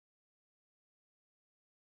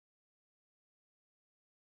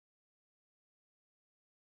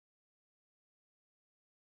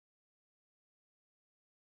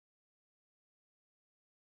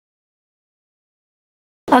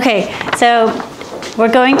Okay, so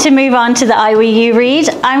we're going to move on to the I, we, you read.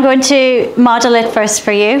 I'm going to model it first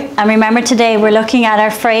for you. And remember, today we're looking at our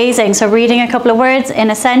phrasing. So reading a couple of words in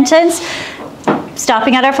a sentence,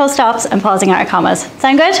 stopping at our full stops and pausing at our commas.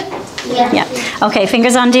 Sound good? Yeah. Yeah. Okay,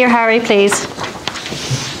 fingers on Dear Harry, please.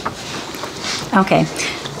 Okay.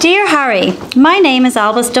 Dear Harry, my name is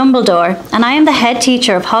Albus Dumbledore and I am the head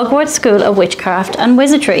teacher of Hogwarts School of Witchcraft and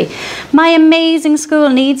Wizardry. My amazing school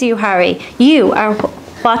needs you, Harry. You are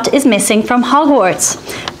what is missing from Hogwarts.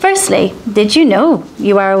 Firstly, did you know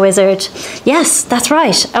you are a wizard? Yes, that's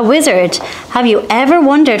right, a wizard. Have you ever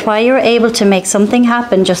wondered why you were able to make something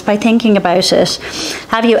happen just by thinking about it?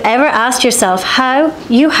 Have you ever asked yourself how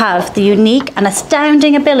you have the unique and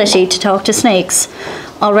astounding ability to talk to snakes?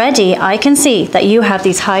 Already, I can see that you have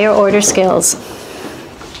these higher order skills.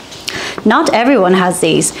 Not everyone has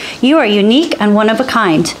these. You are unique and one of a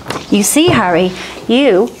kind. You see, Harry,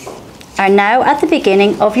 you are now at the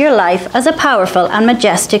beginning of your life as a powerful and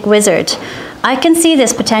majestic wizard. I can see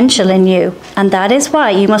this potential in you, and that is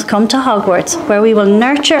why you must come to Hogwarts, where we will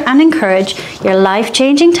nurture and encourage your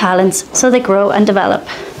life-changing talents so they grow and develop.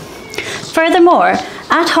 Furthermore,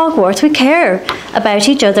 at Hogwarts, we care about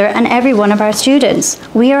each other and every one of our students.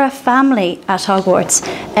 We are a family at Hogwarts.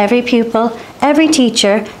 Every pupil, every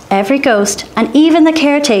teacher, every ghost, and even the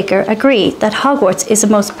caretaker agree that Hogwarts is the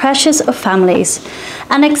most precious of families.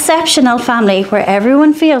 An exceptional family where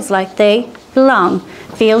everyone feels like they belong,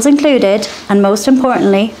 feels included, and most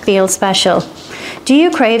importantly, feels special. Do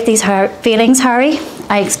you crave these feelings, Harry?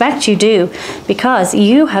 I expect you do, because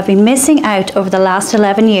you have been missing out over the last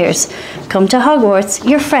 11 years. Come to Hogwarts,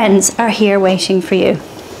 your friends are here waiting for you.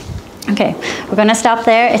 Okay, we're going to stop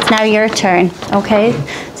there. It's now your turn, okay?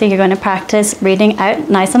 So you're going to practice reading out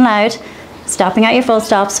nice and loud, stopping at your full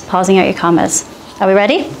stops, pausing at your commas. Are we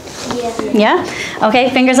ready? Yeah. Yeah? Okay,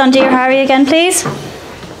 fingers on Dear Harry again, please.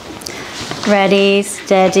 Ready,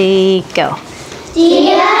 steady, go.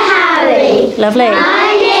 Dear Harry, Lovely.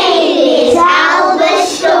 my name is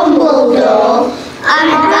Albus Dumbledore,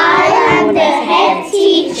 and I am the head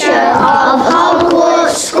teacher of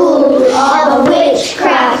Hogwarts School of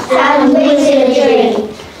Witchcraft and Wizardry.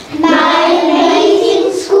 My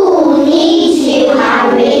amazing school needs you,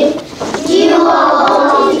 Harry. You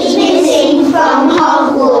are what is missing from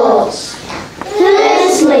Hogwarts.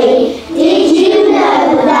 Firstly, did you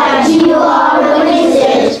know that you are a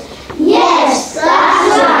wizard? Yes,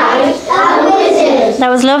 that's right, a wizard. That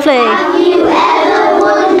was lovely.